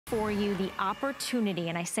for you the opportunity,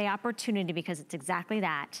 and I say opportunity because it's exactly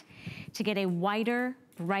that, to get a whiter,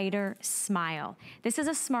 brighter smile. This is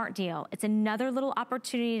a smart deal. It's another little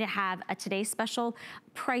opportunity to have a today's special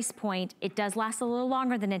price point. It does last a little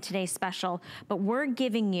longer than a today's special, but we're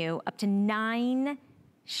giving you up to 9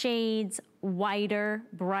 shades whiter,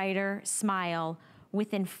 brighter smile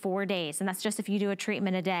within 4 days, and that's just if you do a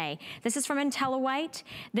treatment a day. This is from intelliWHiTE.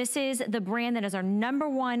 This is the brand that is our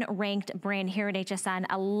 #1 ranked brand here at HSN,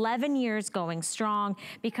 11 years going strong,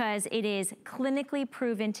 because it is clinically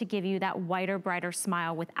proven to give you that whiter, brighter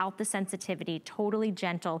smile without the sensitivity, totally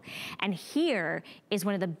gentle. And here is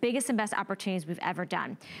one of the biggest and best opportunities we've ever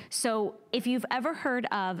done. So if you've ever heard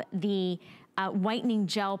of the whitening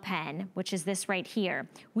gel pen, which is this right here,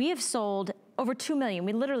 we have sold over 2 million,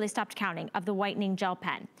 we literally stopped counting, of the whitening gel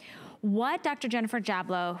pen. What Dr. Jennifer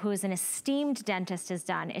Jablow, who is an esteemed dentist, has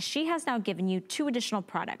done is she has now given you 2 additional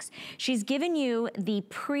products. She's given you the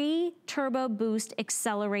pre-turbo boost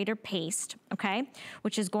accelerator paste, okay,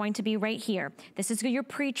 which is going to be right here. This is your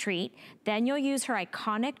pre-treat. Then you'll use her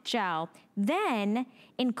iconic gel. Then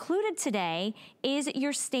included today is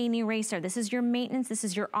your stain eraser. This is your maintenance, this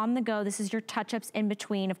is your on the go, this is your touch-ups in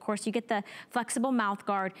between. Of course, you get the flexible mouth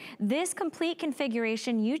guard. This complete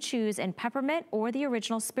configuration you choose in peppermint or the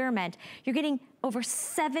original spearmint. You're getting over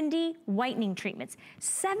 70 whitening treatments.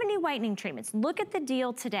 70 whitening treatments. Look at the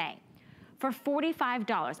deal today. For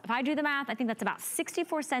 $45. If I do the math, I think that's about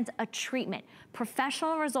 64 cents a treatment.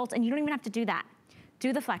 Professional results, and you don't even have to do that.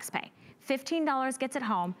 Do the flex pay. $15 gets it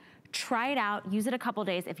home. Try it out, use it a couple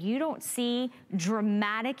days. If you don't see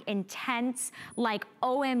dramatic, intense, like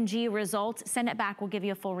OMG results, send it back. We'll give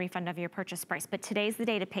you a full refund of your purchase price. But today's the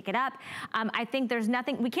day to pick it up. I think there's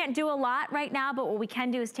nothing, we can't do a lot right now, but what we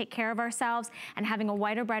can do is take care of ourselves, and having a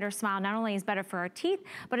whiter, brighter smile not only is better for our teeth,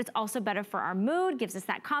 but it's also better for our mood, gives us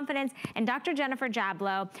that confidence. And Dr. Jennifer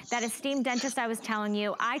Jablow, that esteemed dentist I was telling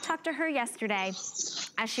you, I talked to her yesterday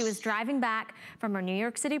as she was driving back from her New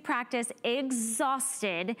York City practice,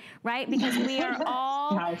 exhausted, right? Because we are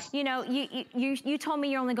all, nice. You know, you told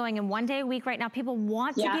me you're only going in 1 day a week right now. People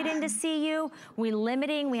want to get in to see you. We're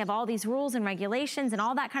limiting. We have all these rules and regulations and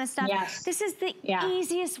all that kind of stuff. Yes. This is the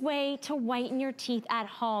easiest way to whiten your teeth at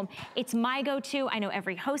home. It's my go-to. I know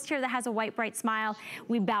every host here that has a white, bright smile.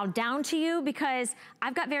 We bow down to you because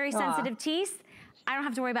I've got very sensitive teeth. I don't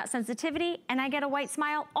have to worry about sensitivity, and I get a white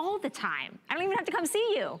smile all the time. I don't even have to come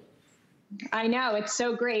see you. I know, it's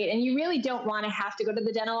so great. And you really don't want to have to go to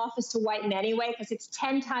the dental office to whiten anyway, because it's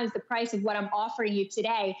 10 times the price of what I'm offering you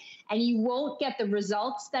today. And you won't get the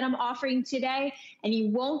results that I'm offering today. And you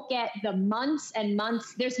won't get the months and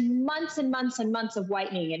months. There's months and months and months of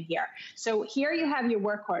whitening in here. So here you have your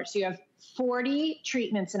workhorse. You have 40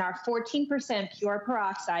 treatments in our 14% pure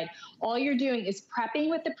peroxide. All you're doing is prepping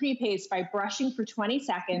with the pre-paste by brushing for 20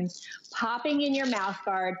 seconds, popping in your mouth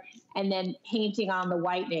guard, and then painting on the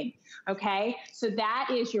whitening. Okay, so that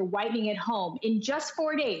is your whitening at home in just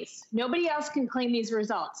 4 days. Nobody else can claim these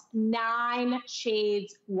results. 9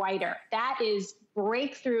 shades whiter. That is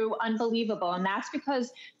breakthrough, unbelievable. And that's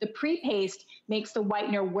because the pre-paste makes the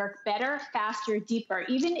whitener work better, faster, deeper.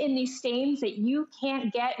 Even in these stains that you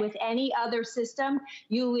can't get with any other system,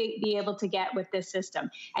 you'll be able to get with this system.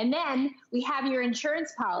 And then we have your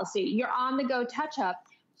insurance policy, your on-the-go touch-up.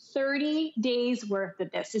 30 days worth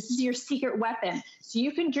of this. This is your secret weapon. So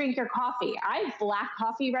you can drink your coffee. I have black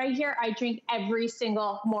coffee right here. I drink every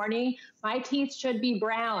single morning. My teeth should be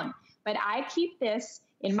brown, but I keep this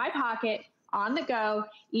in my pocket on the go.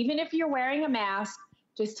 Even if you're wearing a mask,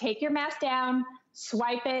 just take your mask down,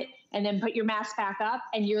 swipe it, and then put your mask back up,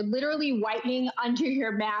 and you're literally whitening under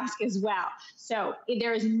your mask as well. So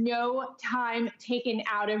there is no time taken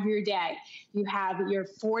out of your day. You have your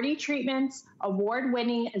 40 treatments,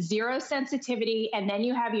 award-winning, 0 sensitivity, and then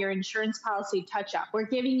you have your insurance policy touch-up. We're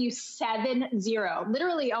giving you 7-0,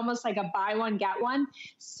 literally almost like a buy one, get one,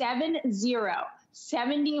 7-0.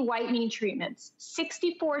 70 whitening treatments,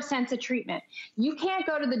 64 cents a treatment. You can't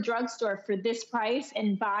go to the drugstore for this price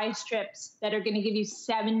and buy strips that are going to give you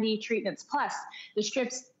 70 treatments. Plus, the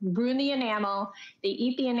strips ruin the enamel, they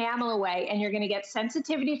eat the enamel away, and you're going to get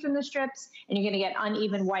sensitivity from the strips, and you're going to get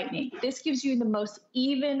uneven whitening. This gives you the most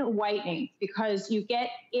even whitening because you get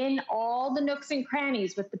in all the nooks and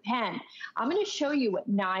crannies with the pen. I'm going to show you what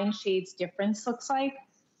 9 shades difference looks like,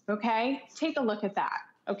 okay? Take a look at that,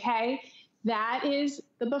 okay? That is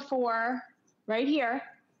the before right here,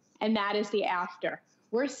 and that is the after.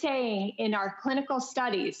 We're saying in our clinical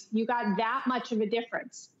studies, you got that much of a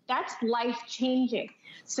difference. That's life-changing.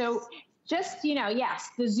 So just, you know, yes,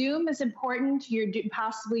 the Zoom is important. You're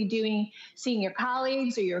possibly seeing your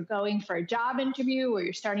colleagues, or you're going for a job interview, or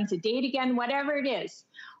you're starting to date again, whatever it is.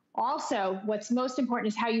 Also, what's most important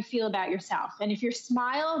is how you feel about yourself. And if your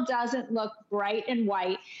smile doesn't look bright and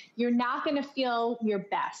white, you're not going to feel your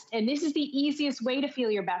best. And this is the easiest way to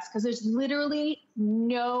feel your best because there's literally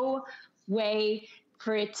no way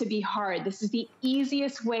for it to be hard. This is the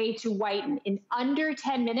easiest way to whiten. In under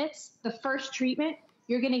 10 minutes, the first treatment,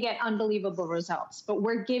 you're going to get unbelievable results. But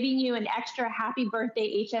we're giving you an extra happy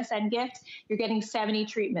birthday HSN gift. You're getting 70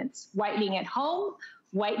 treatments, whitening at home,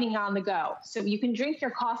 whitening on the go. So you can drink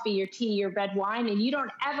your coffee, your tea, your red wine, and you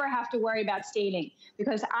don't ever have to worry about staining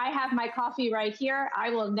because I have my coffee right here. I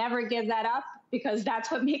will never give that up because that's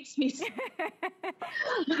what makes me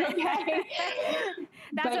okay.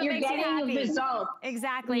 That's but what you're makes you getting happy. a result.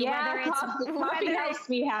 Exactly. Yeah, whether it's coffee helps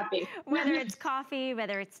me happy. Whether it's coffee,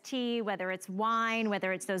 whether it's tea, whether it's wine,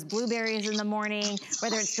 whether it's those blueberries in the morning,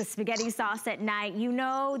 whether it's the spaghetti sauce at night, you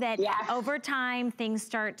know that over time things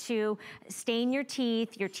start to stain your teeth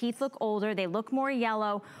look older, they look more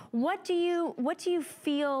yellow. What do you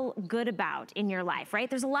feel good about in your life, right?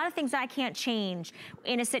 There's a lot of things that I can't change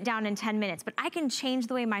in a sit down in 10 minutes, but I can change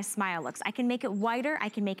the way my smile looks. I can make it whiter, I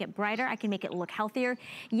can make it brighter, I can make it look healthier.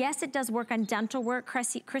 Yes, it does work on dental work.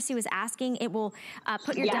 Chrissy was asking, it will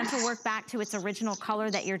put your dental work back to its original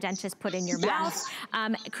color that your dentist put in your mouth.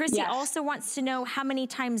 Chrissy also wants to know how many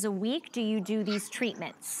times a week do you do these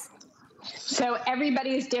treatments? So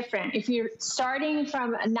everybody is different. If you're starting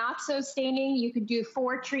from not so staining, you could do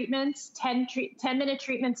 4 treatments, 10-minute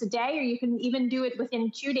treatments a day, or you can even do it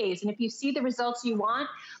within 2 days. And if you see the results you want,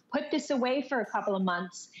 put this away for a couple of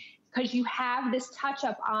months because you have this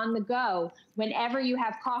touch-up on the go whenever you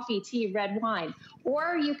have coffee, tea, red wine.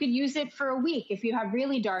 Or you could use it for a week if you have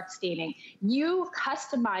really dark staining. You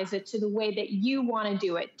customize it to the way that you want to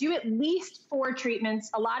do it. Do at least 4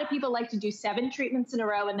 treatments. A lot of people like to do 7 treatments in a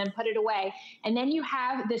row and then put it away. And then you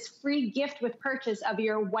have this free gift with purchase of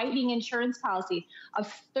your whitening insurance policy of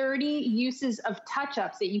 30 uses of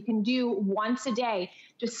touch-ups that you can do once a day,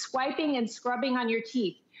 just swiping and scrubbing on your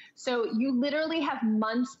teeth. So you literally have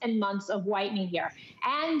months and months of whitening here.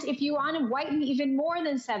 And if you want to whiten even more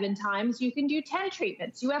than 7 times, you can do 10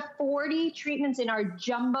 treatments. You have 40 treatments in our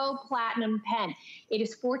jumbo platinum pen. It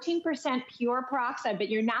is 14% pure peroxide, but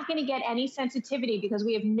you're not going to get any sensitivity because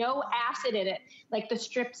we have no acid in it like the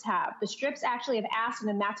strips have. The strips actually have acid,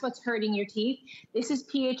 and that's what's hurting your teeth. This is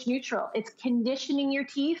pH neutral. It's conditioning your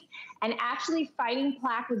teeth and actually fighting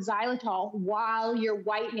plaque with xylitol while you're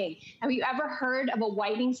whitening. Have you ever heard of a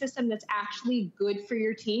whitening system that's actually good for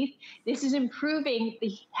your teeth? This is improving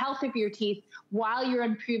the health of your teeth while you're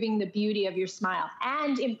improving the beauty of your smile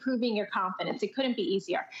and improving your confidence. It couldn't be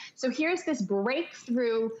easier. So here's this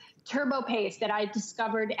breakthrough turbo paste that I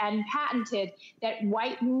discovered and patented that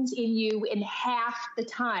whitens in you in half the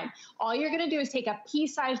time. All you're going to do is take a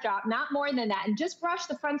pea-sized drop, not more than that, and just brush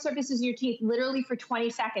the front surfaces of your teeth literally for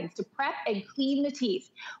 20 seconds to prep and clean the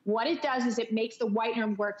teeth. What it does is it makes the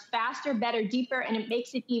whitener work faster, better, deeper, and it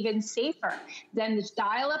makes it even safer. Then just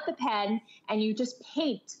dial up the pen and you just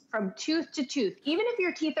paint from tooth to tooth. Even if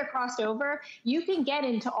your teeth are crossed over, you can get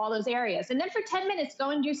into all those areas. And then for 10 minutes,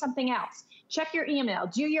 go and do something else. Check your email,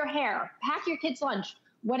 do your hair, pack your kids' lunch,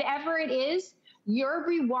 whatever it is, you're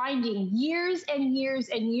rewinding years and years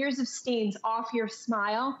and years of stains off your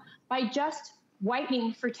smile by just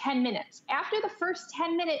whitening for 10 minutes. After the first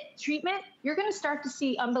 10-minute treatment, you're going to start to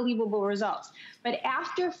see unbelievable results. But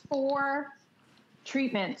after 4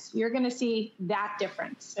 treatments, you're going to see that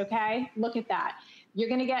difference, okay? Look at that. You're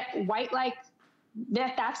going to get white like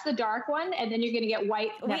that's the dark one, and then you're going to get white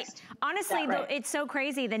next. Honestly, though, it's so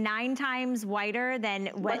crazy. The 9 times whiter than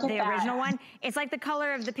what the original one. It's like the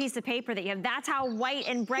color of the piece of paper that you have. That's how white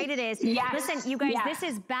and bright it is. Listen, you guys, this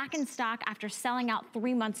is back in stock after selling out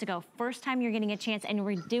 3 months ago. First time you're getting a chance, and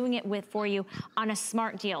we're doing it for you on a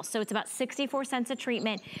smart deal. So it's about 64 cents a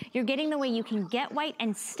treatment. You're getting the way you can get white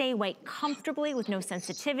and stay white comfortably with no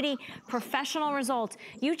sensitivity. Professional results.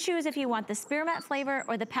 You choose if you want the spearmint flavor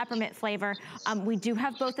or the peppermint flavor. We do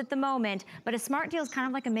have both at the moment, but a smart deal is kind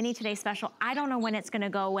of like a mini today special. I don't know when it's going to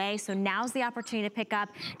go away, so now's the opportunity to pick up.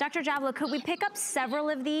 Dr. Javla, could we pick up several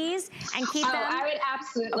of these and keep them? I would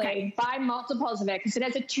absolutely buy multiples of it because it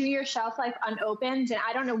has a 2-year shelf life unopened, and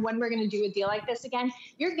I don't know when we're going to do a deal like this again.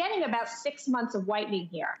 You're getting about 6 months of whitening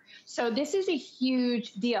here. So this is a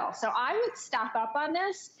huge deal. So I would stock up on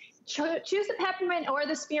this. Choose the peppermint or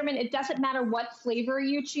the spearmint. It doesn't matter what flavor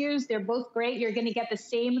you choose. They're both great. You're going to get the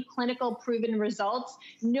same clinical proven results.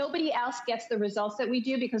 Nobody else gets the results that we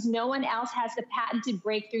do because no one else has the patented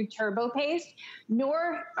breakthrough turbo paste,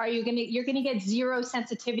 nor are you're going to get zero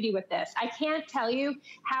sensitivity with this. I can't tell you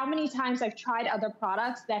how many times I've tried other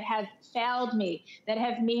products that have failed me, that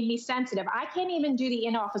have made me sensitive. I can't even do the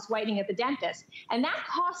in-office whitening at the dentist, and that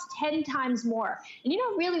costs 10 times more. And you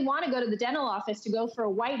don't really want to go to the dental office to go for a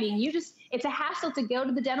whitening. It's a hassle to go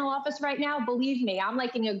to the dental office right now. Believe me, I'm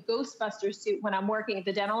like in a Ghostbuster suit when I'm working at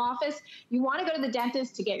the dental office. You want to go to the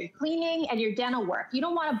dentist to get your cleaning and your dental work. You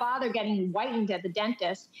don't want to bother getting whitened at the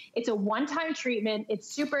dentist. It's a one-time treatment. It's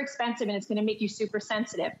super expensive and it's going to make you super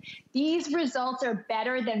sensitive. These results are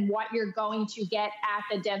better than what you're going to get at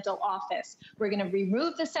the dental office. We're going to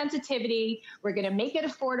remove the sensitivity. We're going to make it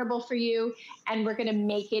affordable for you, and we're going to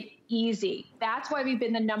make it easy. That's why we've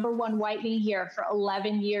been the #1 whitening here for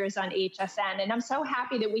 11 years on HSN. And I'm so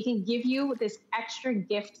happy that we can give you this extra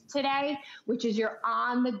gift today, which is your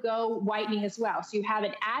on-the-go whitening as well. So you have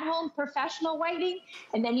an at-home professional whitening,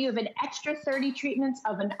 and then you have an extra 30 treatments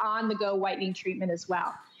of an on-the-go whitening treatment as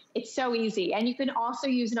well. It's so easy. And you can also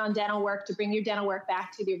use it on dental work to bring your dental work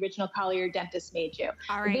back to the original color your dentist made you.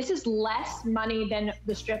 All right. This is less money than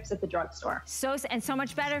the strips at the drugstore. So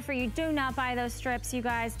much better for you. Do not buy those strips, you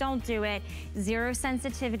guys. Don't do it. Zero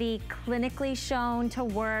sensitivity, clinically shown to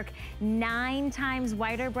work. 9 times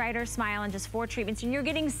whiter, brighter smile in just 4 treatments. And you're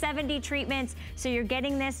getting 70 treatments. So you're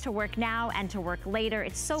getting this to work now and to work later.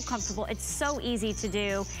 It's so comfortable. It's so easy to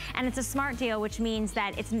do. And it's a smart deal, which means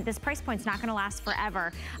that this price point's not going to last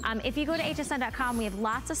forever. If you go to hsn.com, we have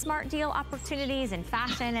lots of smart deal opportunities in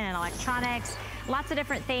fashion and in electronics, lots of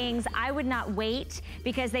different things. I would not wait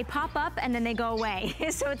because they pop up and then they go away.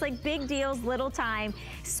 So it's like big deals, little time.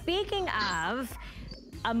 Speaking of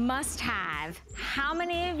a must-have, how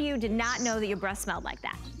many of you did not know that your breath smelled like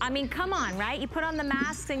that? I mean, come on, right? You put on the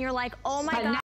masks and you're like, oh my God.